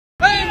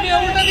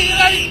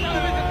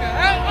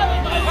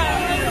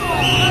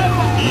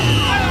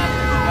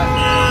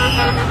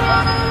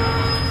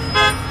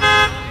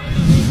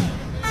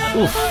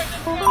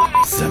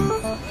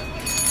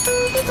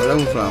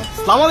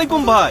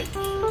সালামালাইকুম ভাই।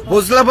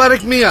 বুঝলা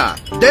বারেক মিয়া,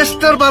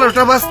 10টার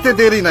 12টা বাজতে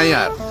দেরি নাই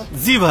আর।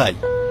 জি ভাই।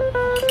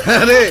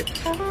 আরে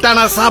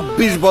টানা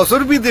 26 বছর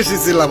বিদেশে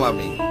ছিলাম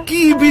আমি।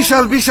 কি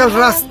বিশাল বিশাল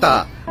রাস্তা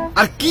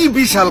আর কি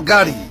বিশাল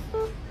গাড়ি।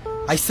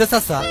 আইসা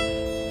চাচা,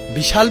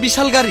 বিশাল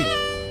বিশাল গাড়ি?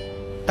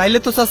 তাইলে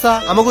তো চাচা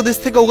আমাকে দেশ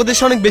থেকে ওগো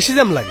দেশে অনেক বেশি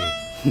দাম লাগে।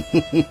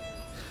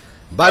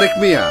 বারেক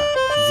মিয়া,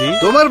 জি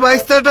তোমার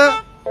বাইস্তাটা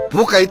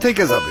বোকাই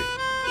থেকে যাবে।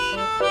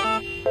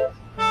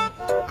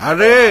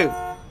 আরে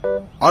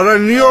আরে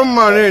নিয়ম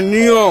মানে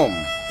নিয়ম,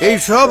 এই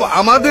সব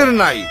আমাদের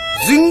নাই,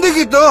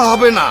 জিন্দেগি তো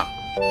হবে না।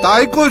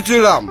 তাই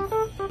কইছিলাম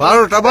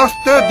 12টা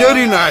বাজতে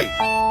দেরি নাই।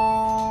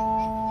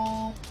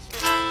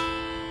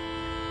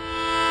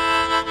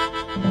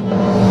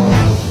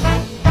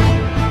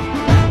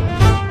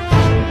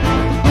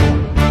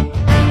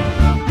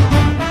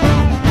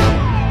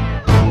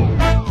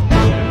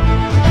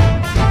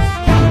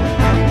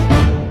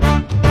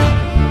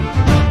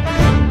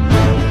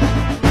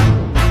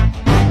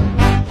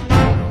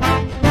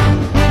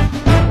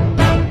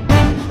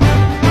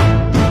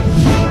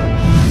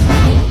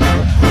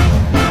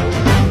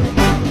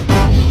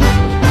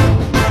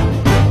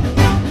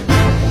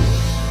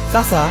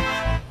 চাচা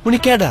উনি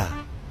কেডা?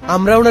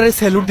 আমরা ওনারে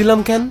স্যালুট দিলাম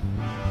কেন?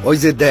 ওই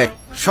যে দেখ,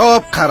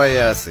 সব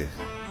খাড়াইয়া আছে,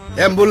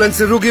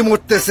 অ্যাম্বুলেন্সে রুগী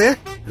মরতেছে,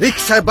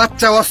 রিক্সায়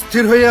বাচ্চা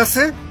অস্থির হয়ে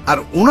আছে, আর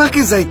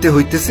উনাকে যাইতে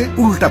হইতেছে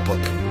উল্টা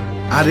পথে।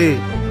 আরে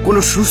কোন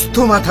সুস্থ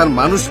মাথার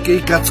মানুষকে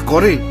এই কাজ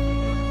করে?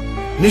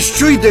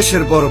 নিশ্চয়ই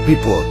দেশের বড়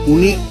বিপদ,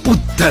 উনি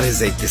উদ্ধারে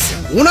যাইতেছেন।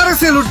 উনারে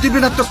স্যালুট দিবি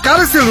না তো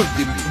কারে স্যালুট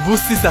দিবি?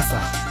 বুঝছি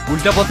চাচা,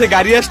 উল্টা পথে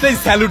গাড়ি আসলেই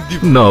স্যালুট দিব।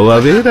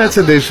 নবাবের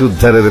আছে দেশ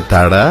উদ্ধারের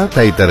তাড়া,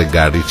 তাই তার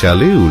গাড়ি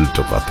চালে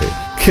উল্টো পথে।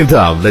 কিন্তু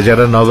আমরা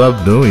যারা নবাব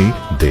নই,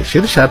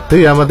 দেশের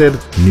স্বার্থেই আমাদের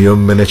নিয়ম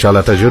মেনে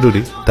চলাটা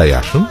জরুরি। তাই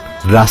আসুন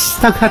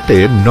রাস্তাঘাটে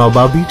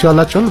নবাবী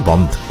চলাচল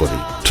বন্ধ করি,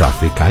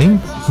 ট্রাফিক আইন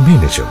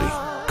মেনে চলি,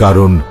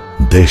 কারণ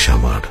দেশ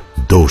আমার,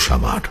 দোষ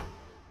আমার।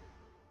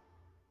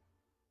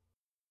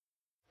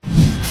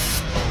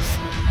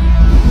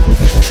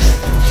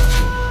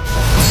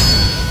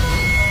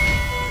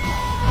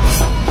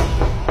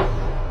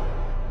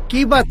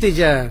 কি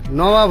বাতিজা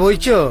নবাব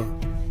হইছ?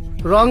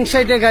 রং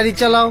সাইডে গাড়ি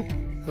চালাও,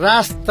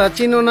 রাস্তা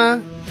চিনো না,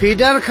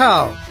 ফিডার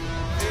খাও।